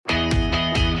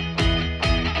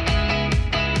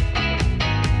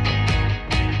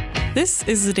This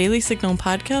is the Daily Signal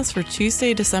podcast for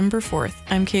Tuesday, December 4th.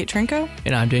 I'm Kate Trinko.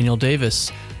 And I'm Daniel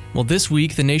Davis. Well, this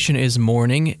week, the nation is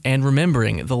mourning and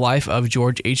remembering the life of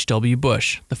George H.W.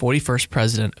 Bush, the 41st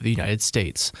President of the United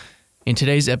States. In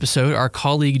today's episode, our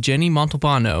colleague Jenny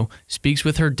Montalbano speaks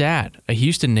with her dad, a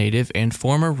Houston native and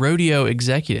former rodeo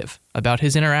executive, about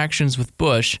his interactions with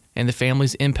Bush and the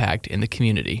family's impact in the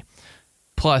community.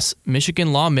 Plus,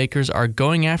 Michigan lawmakers are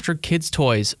going after kids'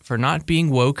 toys for not being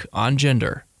woke on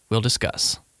gender. We'll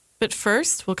discuss. But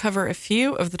first, we'll cover a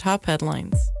few of the top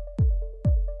headlines.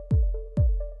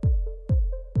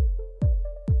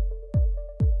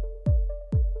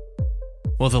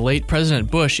 Well, the late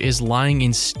President Bush is lying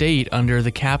in state under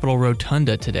the Capitol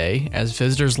Rotunda today as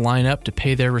visitors line up to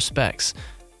pay their respects.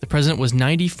 The president was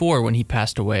 94 when he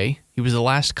passed away. He was the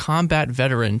last combat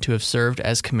veteran to have served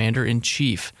as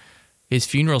commander-in-chief. His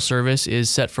funeral service is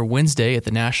set for Wednesday at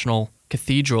the National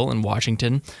Cathedral in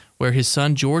Washington, where his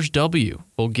son George W.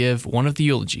 will give one of the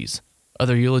eulogies.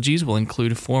 Other eulogies will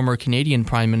include former Canadian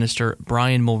Prime Minister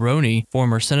Brian Mulroney,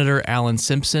 former Senator Alan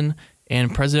Simpson,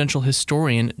 and presidential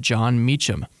historian John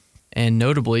Meacham. And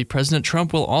notably, President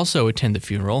Trump will also attend the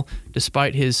funeral,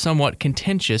 despite his somewhat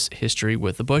contentious history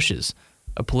with the Bushes.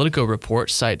 A Politico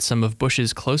report cites some of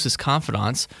Bush's closest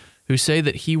confidants who say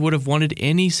that he would have wanted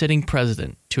any sitting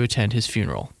president to attend his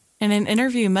funeral. In an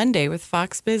interview Monday with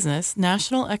Fox Business,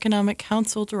 National Economic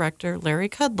Council Director Larry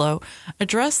Kudlow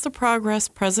addressed the progress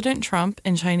President Trump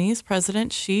and Chinese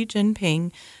President Xi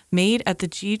Jinping made at the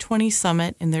G20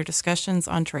 summit in their discussions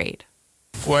on trade.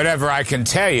 Whatever I can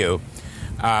tell you,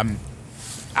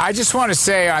 I just want to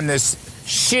say on this,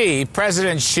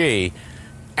 President Xi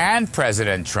and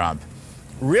President Trump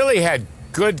really had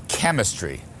good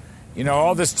chemistry. You know,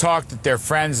 all this talk that they're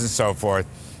friends and so forth,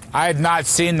 I had not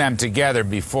seen them together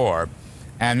before,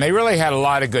 and they really had a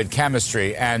lot of good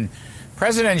chemistry. And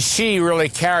President Xi really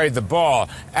carried the ball,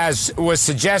 as was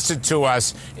suggested to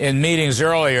us in meetings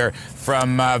earlier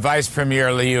from Vice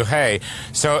Premier Liu He.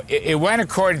 So it went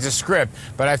according to script,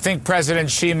 but I think President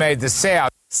Xi made the sale.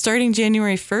 Starting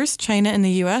January 1st, China and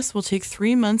the U.S. will take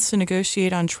 3 months to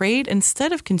negotiate on trade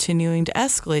instead of continuing to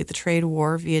escalate the trade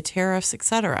war via tariffs,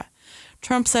 etc.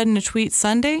 Trump said in a tweet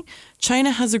Sunday, China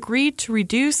has agreed to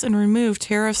reduce and remove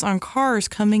tariffs on cars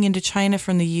coming into China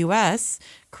from the U.S.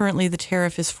 Currently, the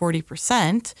tariff is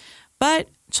 40%, but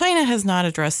China has not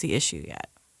addressed the issue yet.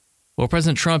 Well,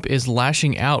 President Trump is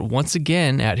lashing out once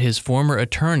again at his former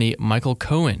attorney, Michael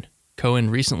Cohen. Cohen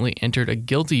recently entered a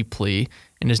guilty plea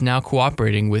and is now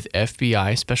cooperating with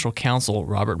FBI Special Counsel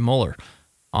Robert Mueller.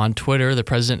 On Twitter, the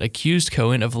president accused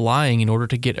Cohen of lying in order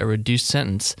to get a reduced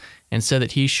sentence and said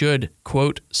that he should,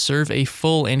 quote, serve a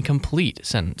full and complete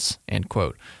sentence, end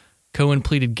quote. Cohen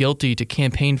pleaded guilty to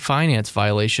campaign finance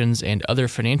violations and other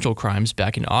financial crimes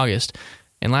back in August,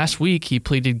 and last week he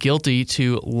pleaded guilty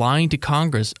to lying to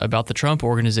Congress about the Trump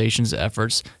Organization's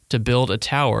efforts to build a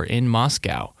tower in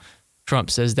Moscow.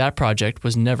 Trump says that project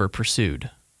was never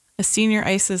pursued. A senior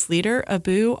ISIS leader,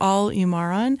 Abu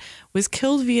al-Umaran, was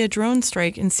killed via drone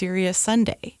strike in Syria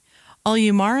Sunday.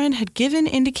 Al-Umaran had given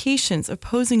indications of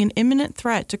posing an imminent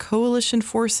threat to coalition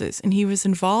forces, and he was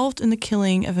involved in the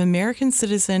killing of American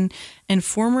citizen and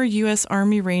former U.S.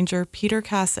 Army Ranger Peter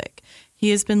Kasich. He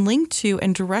has been linked to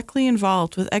and directly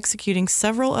involved with executing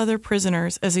several other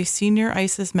prisoners as a senior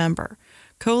ISIS member.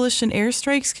 Coalition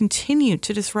airstrikes continue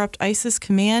to disrupt ISIS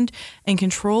command and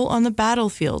control on the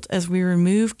battlefield as we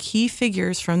remove key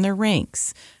figures from their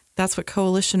ranks. That's what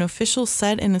coalition officials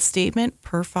said in a statement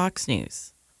per Fox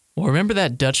News. Well, remember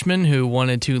that Dutchman who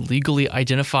wanted to legally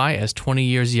identify as 20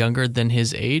 years younger than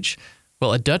his age?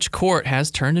 Well, a Dutch court has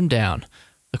turned him down.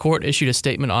 The court issued a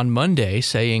statement on Monday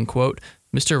saying, quote,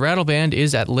 Mr. Radelband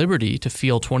is at liberty to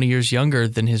feel 20 years younger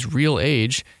than his real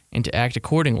age and to act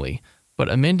accordingly. But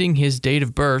amending his date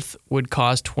of birth would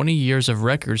cause 20 years of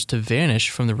records to vanish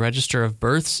from the register of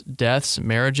births, deaths,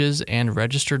 marriages, and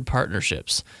registered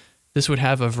partnerships. This would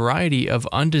have a variety of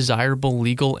undesirable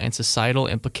legal and societal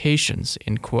implications,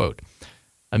 end quote.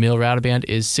 Emil Radelband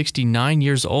is 69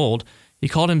 years old. He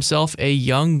called himself a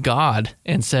young god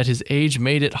and said his age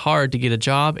made it hard to get a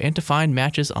job and to find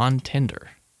matches on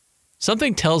Tinder.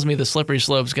 Something tells me the slippery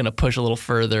slope's going to push a little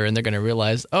further and they're going to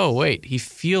realize, oh, wait, he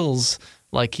feels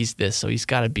like he's this, so he's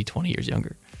got to be 20 years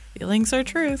younger. Feelings are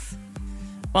truth.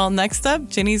 Well, next up,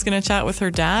 Jenny's going to chat with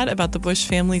her dad about the Bush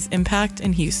family's impact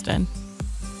in Houston.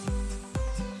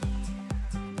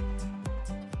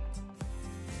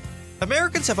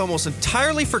 Americans have almost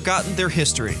entirely forgotten their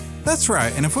history. That's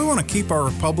right, and if we want to keep our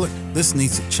republic, this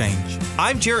needs to change.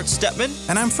 I'm Jarrett Stepman.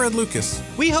 And I'm Fred Lucas.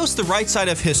 We host The Right Side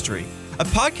of History, a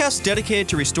podcast dedicated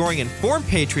to restoring informed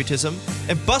patriotism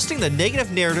and busting the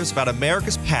negative narratives about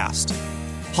America's past.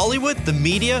 Hollywood, the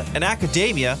media, and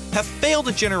academia have failed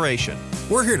a generation.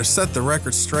 We're here to set the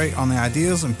record straight on the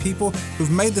ideas and people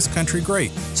who've made this country great.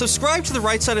 Subscribe to The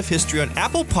Right Side of History on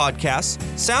Apple Podcasts,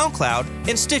 SoundCloud,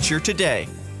 and Stitcher today.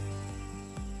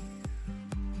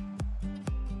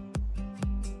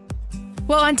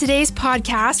 Well, on today's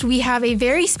podcast, we have a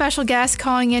very special guest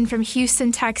calling in from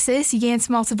Houston, Texas, Yance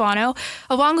Montalbano.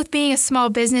 Along with being a small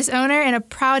business owner and a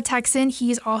proud Texan,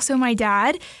 he's also my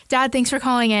dad. Dad, thanks for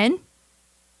calling in.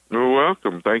 You're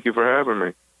welcome. Thank you for having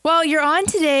me. Well, you're on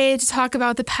today to talk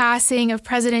about the passing of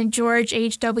President George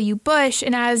H.W. Bush,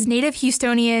 and as native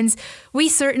Houstonians, we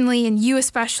certainly, and you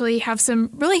especially, have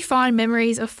some really fond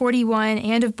memories of 41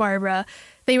 and of Barbara.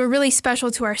 They were really special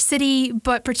to our city,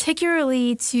 but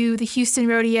particularly to the Houston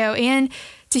Rodeo and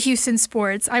to Houston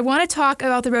sports. I want to talk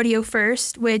about the rodeo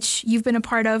first, which you've been a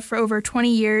part of for over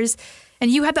 20 years, and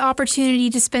you had the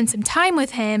opportunity to spend some time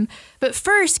with him. But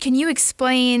first, can you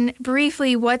explain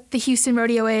briefly what the Houston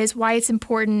Rodeo is, why it's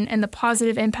important, and the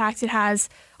positive impact it has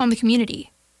on the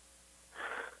community?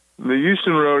 The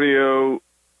Houston Rodeo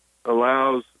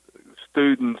allows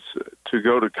students to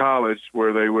go to college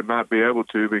where they would not be able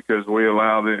to because we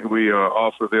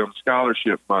offer them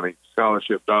scholarship money,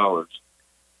 scholarship dollars.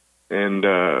 And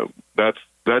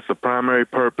that's the primary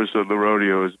purpose of the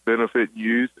rodeo, is benefit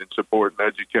youth and support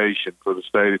education for the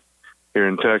state here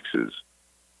in Texas.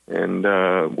 And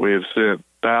we have sent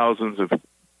thousands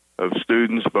of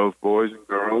students, both boys and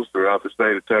girls, throughout the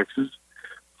state of Texas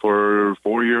for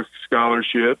 4-year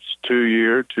scholarships,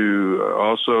 2-year to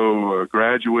also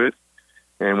graduate.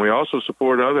 And we also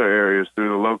support other areas through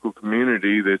the local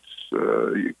community that's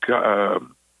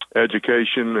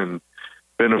education and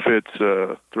benefits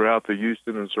throughout the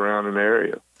Houston and surrounding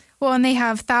area. Well, and they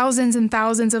have thousands and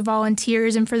thousands of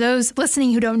volunteers. And for those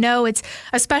listening who don't know, it's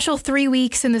a special 3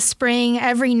 weeks in the spring.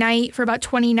 Every night for about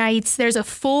 20 nights, there's a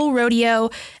full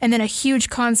rodeo and then a huge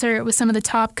concert with some of the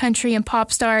top country and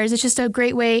pop stars. It's just a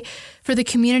great way for the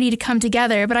community to come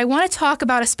together. But I want to talk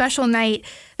about a special night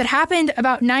that happened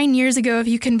about 9 years ago, if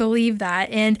you can believe that.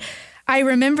 And I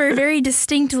remember very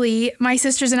distinctly, my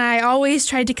sisters and I always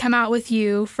tried to come out with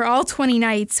you for all 20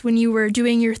 nights when you were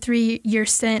doing your 3-year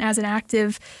stint as an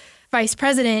active vice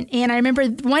president. And I remember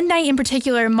one night in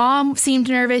particular, Mom seemed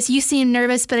nervous, you seemed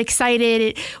nervous but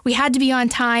excited. We had to be on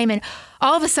time, and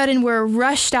all of a sudden we're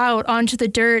rushed out onto the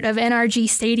dirt of NRG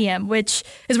Stadium, which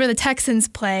is where the Texans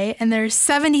play, and there's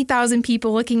 70,000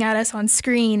 people looking at us on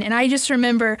screen. And I just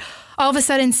remember all of a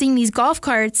sudden seeing these golf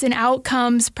carts, and out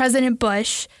comes President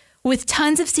Bush with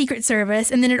tons of Secret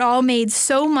Service, and then it all made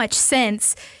so much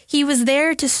sense. He was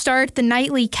there to start the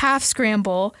nightly calf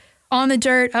scramble on the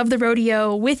dirt of the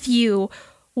rodeo with you.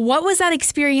 What was that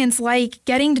experience like,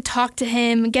 getting to talk to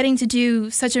him, getting to do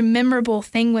such a memorable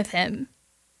thing with him?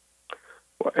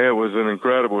 Well, it was an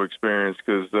incredible experience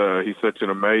because he's such an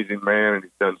amazing man, and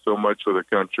he's done so much for the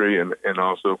country and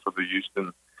also for the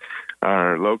Houston,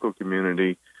 our local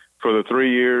community. For the 3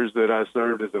 years that I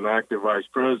served as an active vice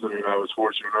president, I was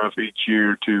fortunate enough each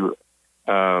year to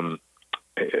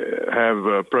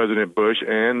have President Bush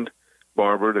and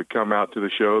Barbara to come out to the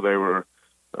show. They were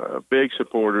big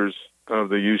supporters of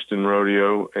the Houston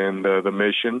Rodeo and the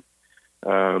mission.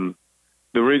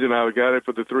 The reason I got it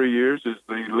for the 3 years is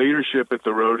the leadership at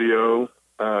the rodeo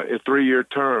is 3-year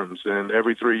terms, and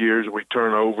every 3 years we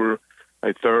turn over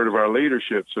a third of our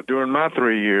leadership. So during my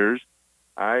 3 years,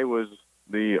 I was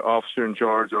the officer in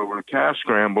charge over the calf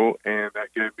scramble, and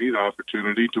that gave me the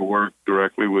opportunity to work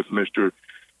directly with Mr.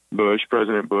 Bush,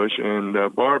 President Bush,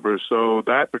 and Barbara. So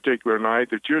that particular night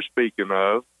that you're speaking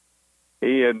of,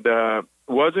 he had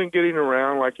wasn't getting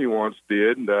around like he once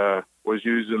did, was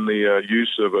using the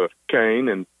use of a cane,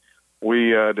 and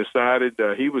we decided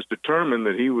he was determined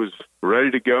that he was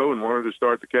ready to go and wanted to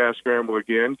start the calf scramble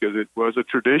again because it was a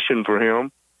tradition for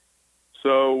him.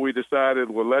 So we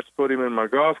decided, well, let's put him in my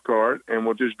golf cart and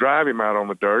we'll just drive him out on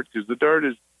the dirt because the dirt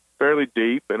is fairly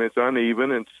deep and it's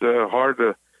uneven. It's hard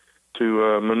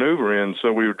to maneuver in.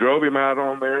 So we drove him out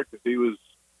on there because he was,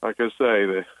 like I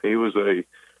say, he was a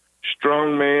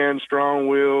strong man,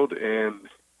 strong-willed, and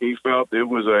he felt it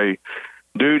was a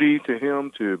duty to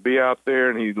him to be out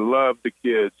there, and he loved the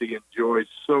kids. He enjoyed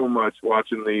so much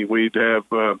watching we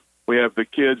have the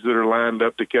kids that are lined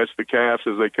up to catch the calves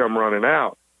as they come running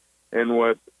out. And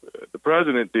what the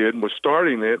president did was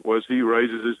starting it was he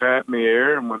raises his hat in the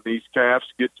air, and when these calves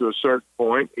get to a certain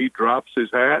point, he drops his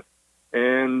hat,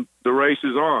 and the race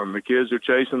is on. The kids are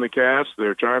chasing the calves.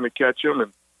 They're trying to catch them,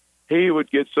 and he would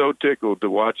get so tickled to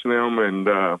watch them and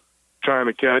trying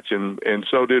to catch, and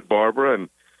so did Barbara, and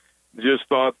just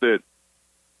thought that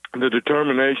the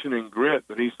determination and grit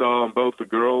that he saw in both the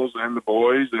girls and the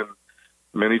boys, and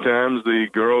many times the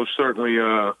girls certainly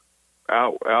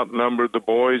outnumbered the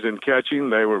boys in catching.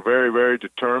 They were very, very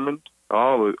determined.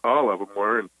 All of them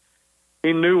were, and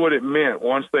he knew what it meant.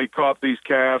 Once they caught these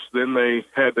calves, then they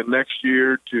had the next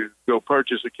year to go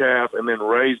purchase a calf and then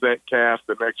raise that calf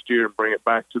the next year and bring it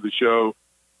back to the show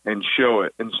and show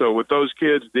it. And so what those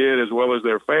kids did, as well as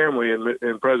their family,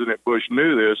 and President Bush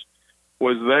knew this,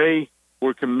 was they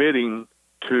were committing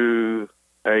to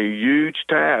a huge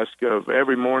task of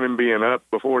every morning being up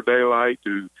before daylight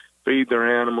to feed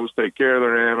their animals, take care of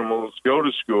their animals, go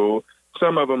to school.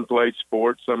 Some of them played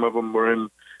sports. Some of them were in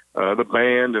the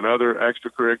band and other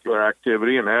extracurricular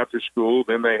activity. And after school,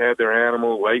 then they had their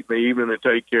animal late in the evening to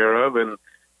take care of. And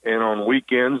on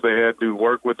weekends, they had to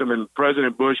work with them. And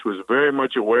President Bush was very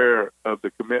much aware of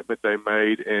the commitment they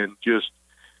made and just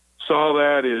saw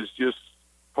that as just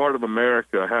part of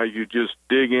America, how you just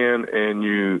dig in and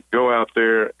you go out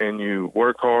there and you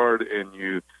work hard and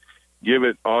you give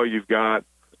it all you've got,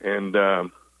 and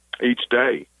each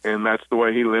day. And that's the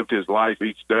way he lived his life.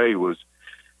 Each day was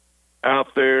out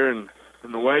there, and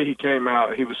the way he came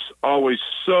out, he was always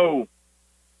so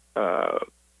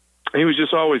he was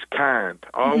just always kind,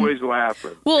 always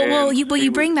laughing. Well,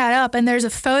 you bring that up, and there's a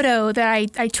photo that I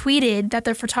tweeted that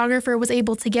the photographer was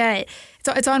able to get.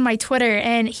 It's on my Twitter,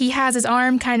 and he has his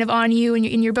arm kind of on you, and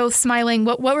you're both smiling.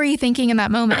 What were you thinking in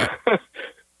that moment?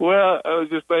 Well, I was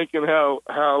just thinking how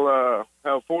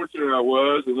fortunate I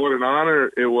was, and what an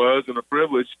honor it was, and a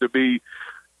privilege to be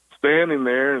standing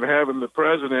there and having the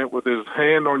president with his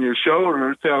hand on your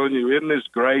shoulder telling you, "Isn't this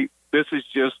great? This is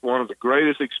just one of the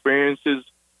greatest experiences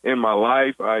in my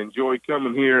life. I enjoy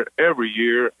coming here every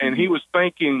year." And he was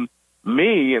thanking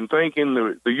me and thanking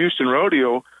the Houston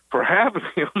Rodeo for having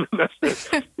him. And I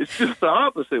said, it's just the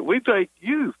opposite. We thank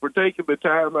you for taking the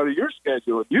time out of your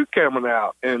schedule and you coming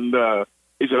out. And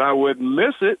he said, I wouldn't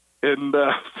miss it. And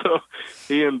so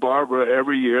he and Barbara,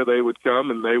 every year they would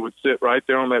come and they would sit right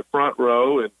there on that front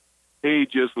row. And he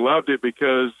just loved it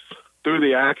because through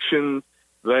the action,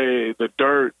 the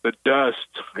dirt, the dust,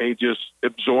 he just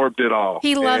absorbed it all.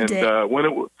 He loved it. When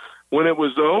it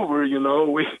was over, you know,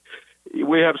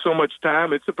 we have so much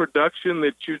time. It's a production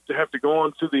that you have to go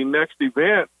on to the next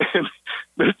event. And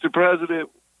Mr. President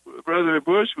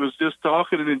Bush was just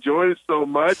talking and enjoying it so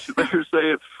much. They were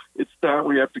saying, it's time,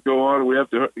 we have to go on. We have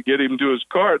to get him to his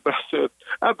cart. And I said,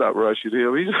 I'm not rushing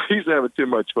him. He's having too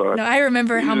much fun. No, I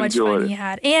remember how much fun he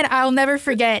had. And I'll never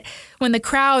forget when the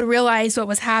crowd realized what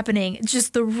was happening,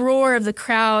 just the roar of the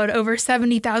crowd, over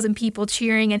 70,000 people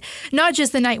cheering. And not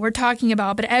just the night we're talking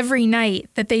about, but every night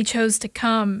that they chose to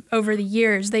come over the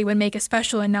years, they would make a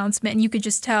special announcement. And you could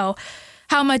just tell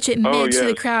how much it meant to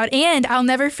the crowd. And I'll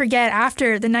never forget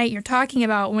after the night you're talking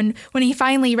about, when he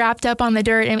finally wrapped up on the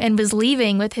dirt and was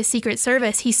leaving with his Secret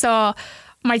Service, he saw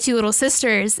my two little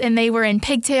sisters, and they were in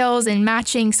pigtails and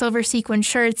matching silver sequin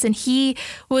shirts. And he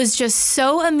was just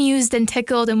so amused and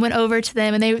tickled and went over to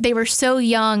them, and they were so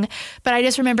young. But I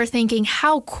just remember thinking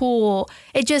how cool.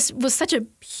 It just was such a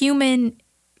human,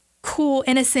 cool,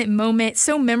 innocent moment,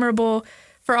 so memorable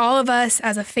for all of us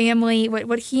as a family,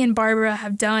 what he and Barbara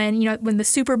have done. You know, when the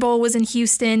Super Bowl was in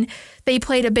Houston, they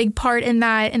played a big part in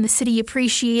that, and the city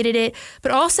appreciated it.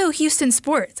 But also Houston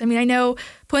sports. I mean, I know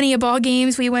plenty of ball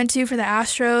games we went to for the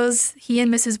Astros. He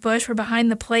and Mrs. Bush were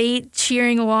behind the plate,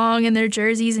 cheering along in their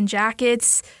jerseys and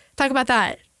jackets. Talk about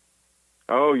that.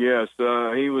 Oh, yes.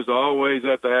 He was always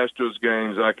at the Astros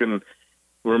games. I can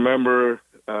remember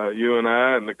you and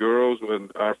I and the girls, when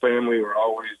our family were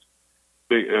always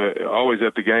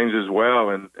at the games as well,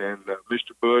 and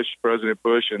Mr. Bush, President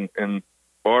Bush, and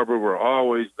Barbara were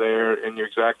always there. And you're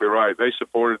exactly right; they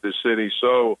supported the city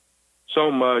so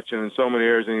much and in so many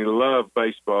areas, and he loved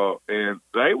baseball. And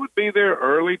they would be there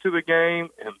early to the game,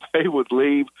 and they would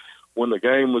leave when the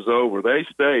game was over. They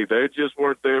stayed; they just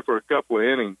weren't there for a couple of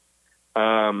innings.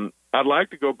 I'd like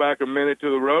to go back a minute to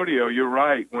the rodeo. You're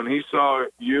right; when he saw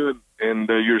you and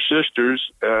your sisters,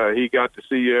 he got to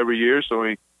see you every year, so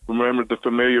he remembered the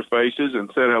familiar faces and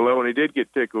said hello, and he did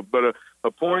get tickled. But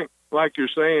a point, like you're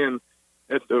saying,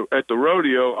 at the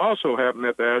rodeo also happened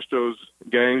at the Astros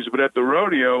games, but at the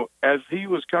rodeo, as he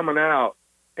was coming out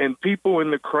and people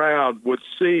in the crowd would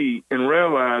see and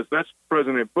realize that's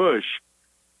President Bush,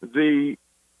 the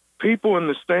people in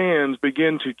the stands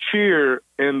began to cheer,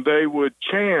 and they would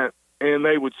chant, and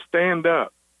they would stand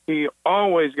up. He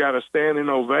always got a standing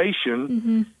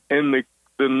ovation, and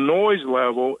the noise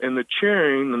level and the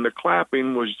cheering and the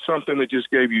clapping was something that just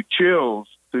gave you chills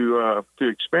to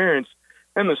experience.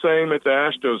 And the same at the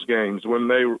Astros games, when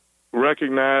they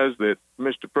recognized that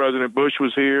Mr. President Bush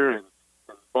was here and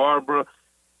Barbara,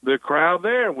 the crowd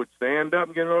there would stand up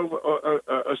and get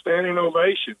a standing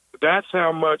ovation. That's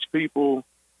how much people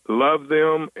loved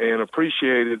them and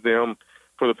appreciated them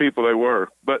for the people they were.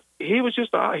 But he was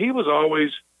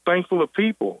always thankful of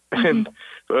people and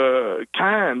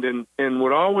kind and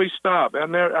would always stop.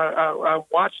 I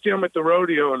watched him at the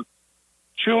rodeo, and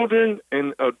children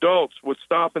and adults would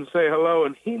stop and say hello,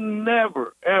 and he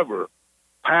never, ever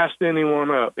passed anyone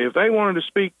up. If they wanted to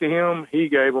speak to him, he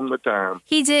gave them the time.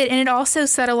 He did, and it also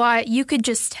said a lot. You could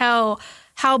just tell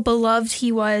how beloved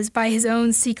he was by his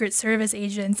own Secret Service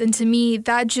agents, and to me,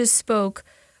 that just spoke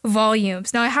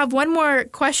volumes. Now, I have one more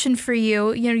question for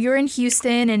you. You know, you're in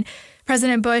Houston, and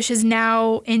President Bush is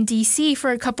now in D.C.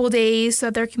 for a couple days, so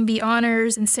there can be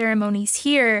honors and ceremonies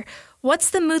here.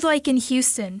 What's the mood like in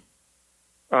Houston?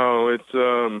 Oh, it's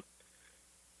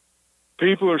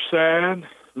people are sad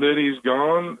that he's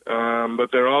gone,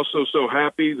 but they're also so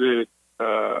happy that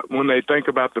when they think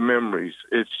about the memories,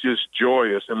 it's just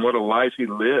joyous and what a life he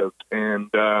lived, and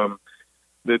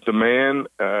that the man,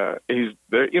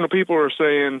 people are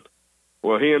saying,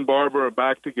 well, he and Barbara are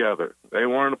back together. They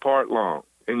weren't apart long,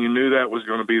 and you knew that was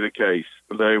going to be the case.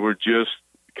 They were just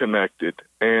connected,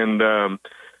 and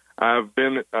I've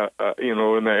been,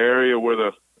 in the area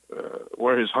where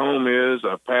his home is.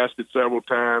 I've passed it several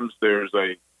times. There's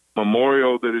a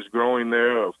memorial that is growing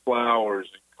there of flowers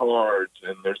and cards,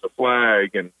 and there's a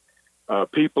flag, and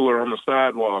people are on the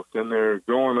sidewalks, and they're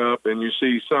going up, and you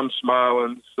see some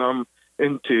smiling, some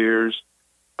in tears.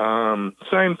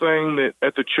 Same thing that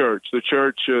at the church. The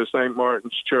church, St.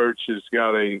 Martin's Church, has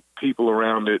got people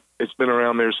around it. It's been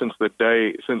around there since the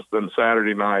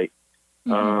Saturday night.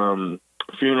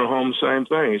 Funeral home, same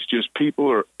thing. It's just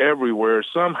people are everywhere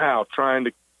somehow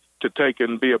trying to take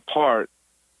and be a part,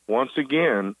 once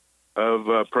again,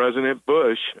 of President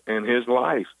Bush and his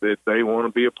life that they want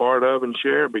to be a part of and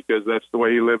share, because that's the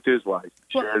way he lived his life.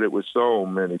 He shared it with so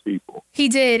many people. He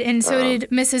did, and so did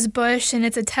Mrs. Bush, and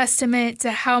it's a testament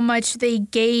to how much they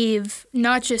gave,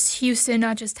 not just Houston,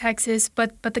 not just Texas,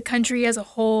 but the country as a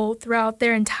whole throughout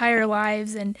their entire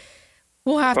lives, and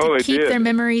we'll have to keep their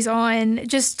memories on.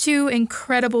 Just two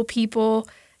incredible people.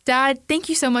 Dad, thank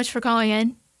you so much for calling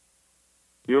in.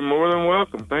 You're more than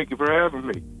welcome. Thank you for having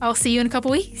me. I'll see you in a couple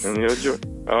weeks. And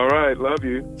all right. Love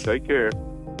you. Take care.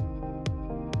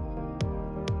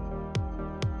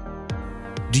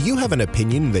 Do you have an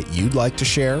opinion that you'd like to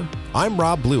share? I'm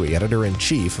Rob Bluey,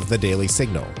 Editor-in-Chief of the Daily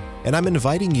Signal, and I'm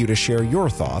inviting you to share your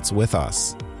thoughts with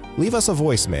us. Leave us a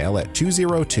voicemail at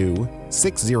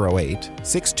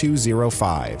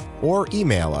 202-608-6205 or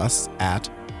email us at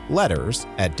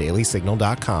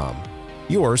letters@dailysignal.com.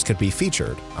 Yours could be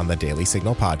featured on the Daily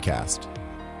Signal podcast.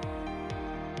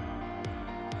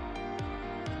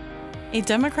 A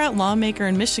Democrat lawmaker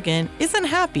in Michigan isn't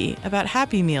happy about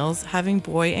Happy Meals having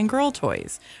boy and girl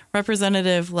toys.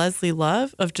 Representative Leslie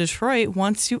Love of Detroit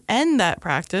wants to end that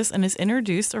practice and has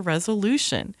introduced a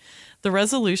resolution. The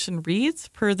resolution reads,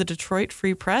 per the Detroit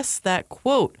Free Press, that,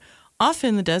 quote,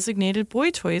 often the designated boy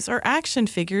toys are action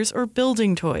figures or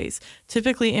building toys,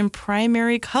 typically in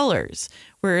primary colors,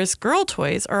 whereas girl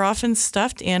toys are often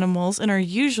stuffed animals and are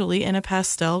usually in a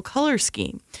pastel color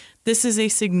scheme. This is a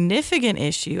significant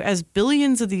issue as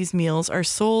billions of these meals are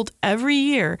sold every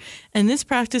year, and this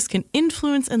practice can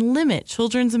influence and limit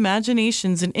children's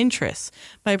imaginations and interests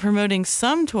by promoting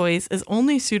some toys as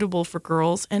only suitable for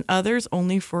girls and others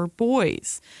only for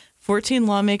boys. 14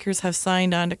 lawmakers have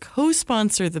signed on to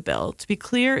co-sponsor the bill. To be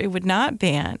clear, it would not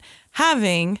ban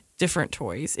having different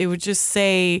toys. It would just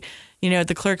say,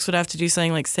 the clerks would have to do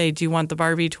something like say, do you want the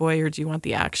Barbie toy or do you want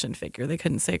the action figure? They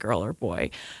couldn't say girl or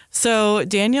boy. So,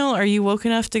 Daniel, are you woke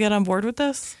enough to get on board with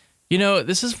this?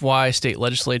 This is why state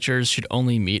legislatures should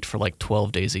only meet for like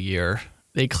 12 days a year.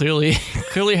 They clearly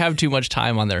have too much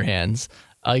time on their hands.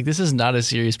 This is not a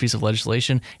serious piece of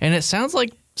legislation, and it sounds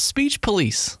like speech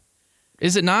police.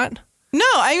 Is it not? No,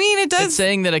 I mean, it does. It's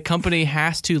saying that a company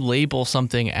has to label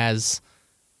something as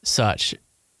such,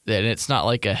 that it's not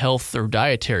like a health or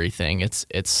dietary thing.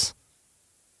 It's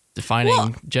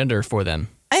defining gender for them.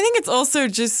 I think it's also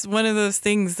just one of those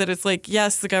things that it's like,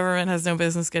 yes, the government has no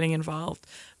business getting involved.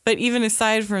 But even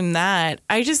aside from that,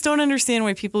 I just don't understand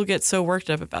why people get so worked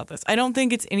up about this. I don't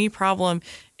think it's any problem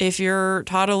if your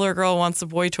toddler girl wants a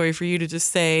boy toy for you to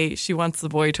just say she wants the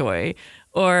boy toy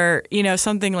or,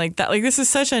 something like that. Like, this is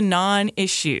such a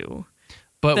non-issue.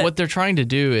 But what they're trying to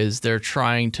do is they're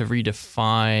trying to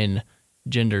redefine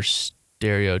gender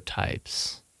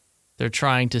stereotypes. They're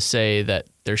trying to say that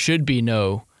there should be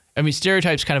no...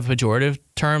 stereotype's kind of a pejorative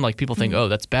term. Like, people think, oh,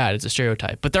 that's bad. It's a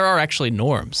stereotype. But there are actually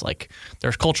norms. Like,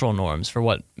 there's cultural norms for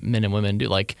what men and women do.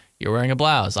 Like, you're wearing a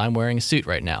blouse. I'm wearing a suit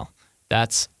right now.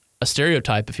 That's a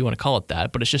stereotype, if you want to call it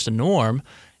that, but it's just a norm.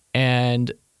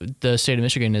 And the state of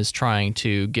Michigan is trying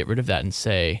to get rid of that and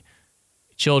say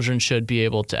children should be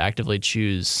able to actively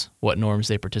choose what norms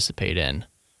they participate in.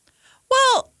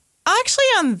 Well, actually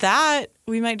on that,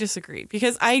 we might disagree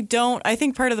because I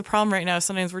think part of the problem right now is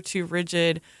sometimes we're too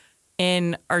rigid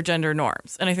in our gender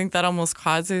norms. And I think that almost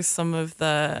causes some of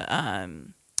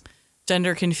the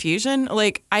gender confusion.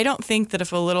 Like, I don't think that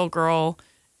if a little girl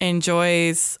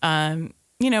enjoys,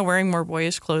 wearing more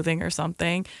boyish clothing or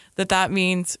something, that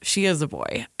means she is a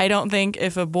boy. I don't think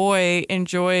if a boy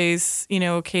enjoys,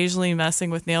 occasionally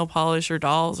messing with nail polish or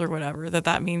dolls or whatever,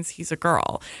 that means he's a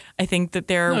girl. I think that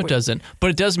No, it doesn't. But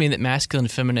it does mean that masculine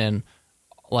and feminine,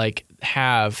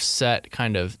 have set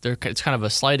it's kind of a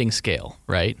sliding scale,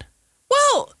 right?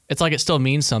 Well, it's like it still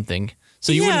means something.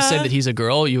 So you wouldn't say that he's a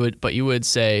girl, but you would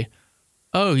say,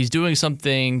 oh, he's doing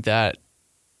something that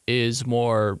is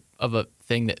more of a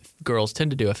thing that girls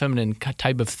tend to do, a feminine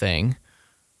type of thing,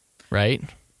 right?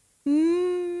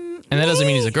 And that doesn't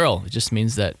mean he's a girl. It just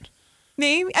means that.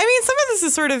 Maybe. I mean, some of this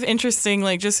is sort of interesting,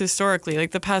 just historically,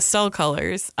 like the pastel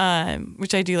colors,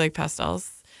 which I do like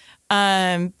pastels.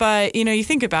 But, you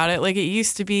think about it, it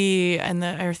used to be,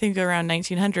 I think around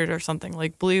 1900 or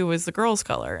something, blue was the girl's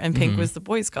color and pink was the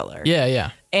boy's color. Yeah,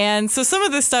 yeah. And so some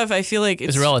of this stuff, I feel like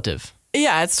it's relative.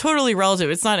 Yeah, it's totally relative.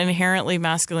 It's not inherently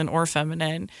masculine or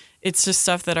feminine. It's just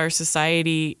stuff that our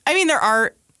society, I mean,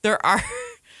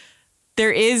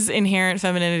 there is inherent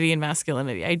femininity and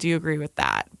masculinity. I do agree with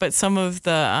that. But some of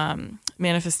the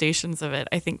manifestations of it,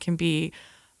 I think, can be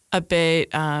a bit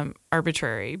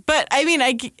arbitrary. But I mean,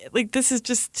 this is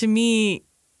just, to me,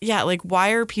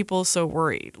 why are people so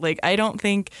worried? I don't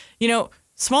think,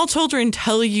 small children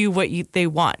tell you what they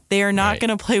want. They are not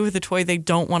going to play with a toy they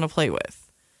don't want to play with.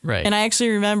 Right. And I actually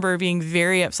remember being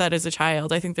very upset as a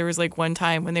child. I think there was one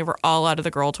time when they were all out of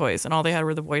the girl toys and all they had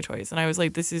were the boy toys. And I was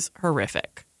like, this is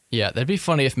horrific. Yeah, that'd be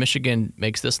funny if Michigan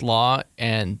makes this law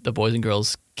and the boys and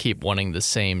girls keep wanting the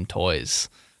same toys.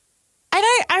 And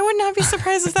I would not be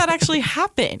surprised if that actually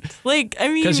happened. I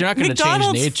mean, because you're not going to change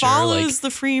nature. McDonald's follows the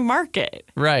free market.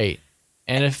 Right.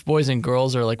 And if boys and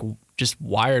girls are just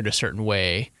wired a certain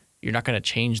way, you're not going to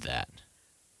change that.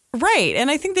 Right. And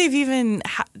I think they've even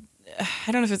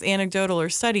I don't know if it's anecdotal or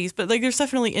studies, but there's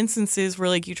definitely instances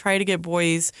where you try to get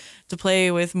boys to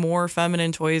play with more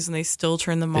feminine toys and they still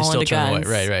turn them all into guns.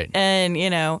 Away. Right.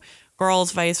 And,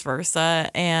 girls vice versa.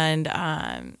 And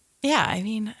I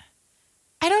mean,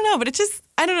 I don't know, but it just,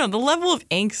 I don't know. The level of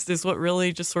angst is what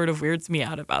really just sort of weirds me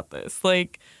out about this.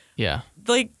 Yeah.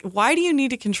 Why do you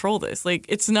need to control this?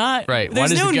 It's not. Right.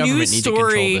 There's Why does no the government news need to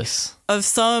story control this? Of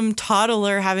some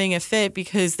toddler having a fit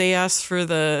because they asked for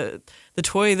the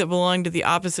toy that belonged to the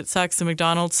opposite sex and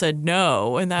McDonald's said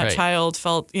no. And that child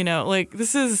felt,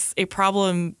 this is a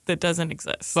problem that doesn't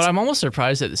exist. But I'm almost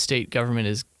surprised that the state government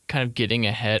is kind of getting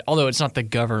ahead, although it's not the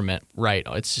government, right?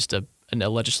 It's just a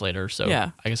legislator. So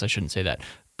I guess I shouldn't say that.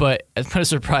 But I'm kind of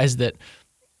surprised that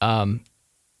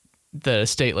the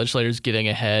state legislator is getting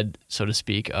ahead, so to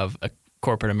speak, of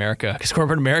corporate America. Because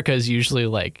corporate America is usually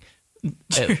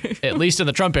at least in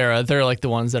the Trump era, they're the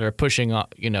ones that are pushing,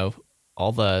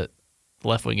 all the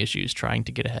left-wing issues, trying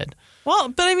to get ahead. Well,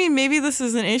 but I mean, maybe this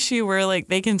is an issue where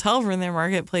they can tell from their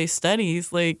marketplace studies,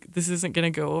 this isn't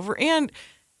going to go over. And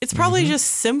it's probably just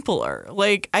simpler.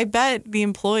 I bet the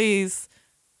employees,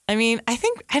 I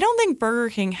don't think Burger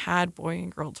King had boy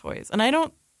and girl toys.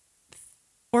 And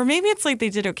or maybe it's they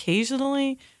did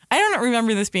occasionally. I don't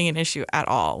remember this being an issue at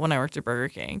all when I worked at Burger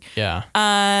King.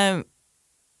 Yeah.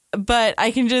 But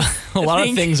I can just a lot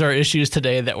of things are issues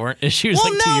today that weren't issues 2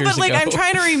 years ago. I'm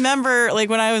trying to remember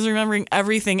when I was remembering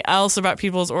everything else about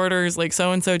people's orders,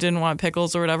 so and so didn't want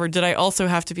pickles or whatever. Did I also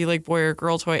have to be boy or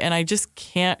girl toy? And I just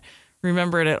can't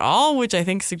remember it at all, which I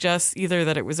think suggests either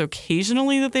that it was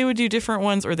occasionally that they would do different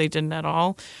ones or they didn't at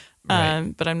all.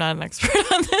 Right. But I'm not an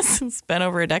expert on this. It's been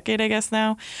over a decade, I guess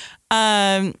now.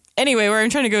 Anyway, where I'm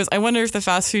trying to go is I wonder if the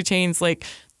fast food chains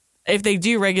if they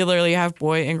do regularly have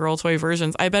boy and girl toy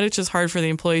versions, I bet it's just hard for the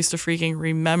employees to freaking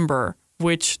remember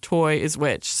which toy is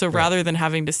which. So rather than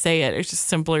having to say it, it's just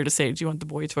simpler to say, do you want the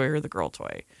boy toy or the girl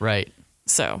toy? Right.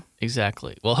 So.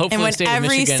 Exactly. Well, hopefully and when the state of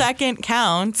Michigan, every second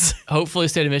counts. Hopefully the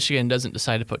state of Michigan doesn't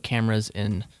decide to put cameras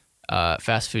in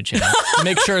fast food chains.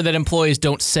 Make sure that employees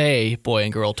don't say boy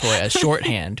and girl toy as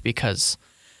shorthand because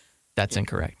that's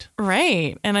incorrect.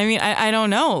 Right. And I mean, I don't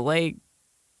know.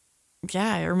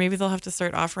 Yeah, or maybe they'll have to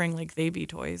start offering they be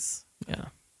toys. Yeah.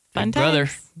 Fun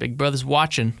Big Brother's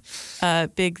watching.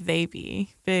 Big they be.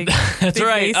 Big. That's big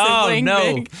right. Oh,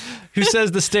 no. Big. Who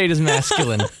says the state is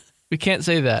masculine? We can't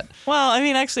say that. Well, I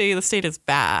mean, actually, the state is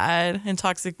bad in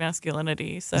toxic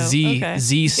masculinity. So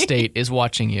Z State is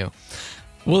watching you.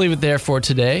 We'll leave it there for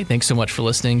today. Thanks so much for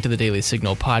listening to the Daily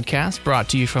Signal podcast, brought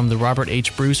to you from the Robert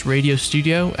H. Bruce Radio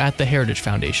Studio at the Heritage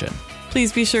Foundation.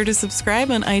 Please be sure to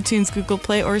subscribe on iTunes, Google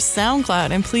Play, or SoundCloud,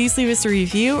 and please leave us a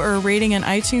review or a rating on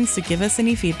iTunes to give us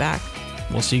any feedback.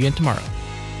 We'll see you again tomorrow.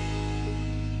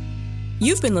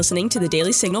 You've been listening to the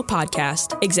Daily Signal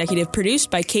podcast, executive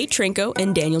produced by Kate Trinko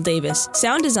and Daniel Davis.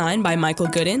 Sound design by Michael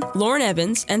Gooden, Lauren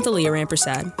Evans, and Thalia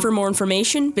Rampersad. For more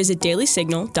information, visit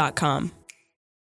dailysignal.com.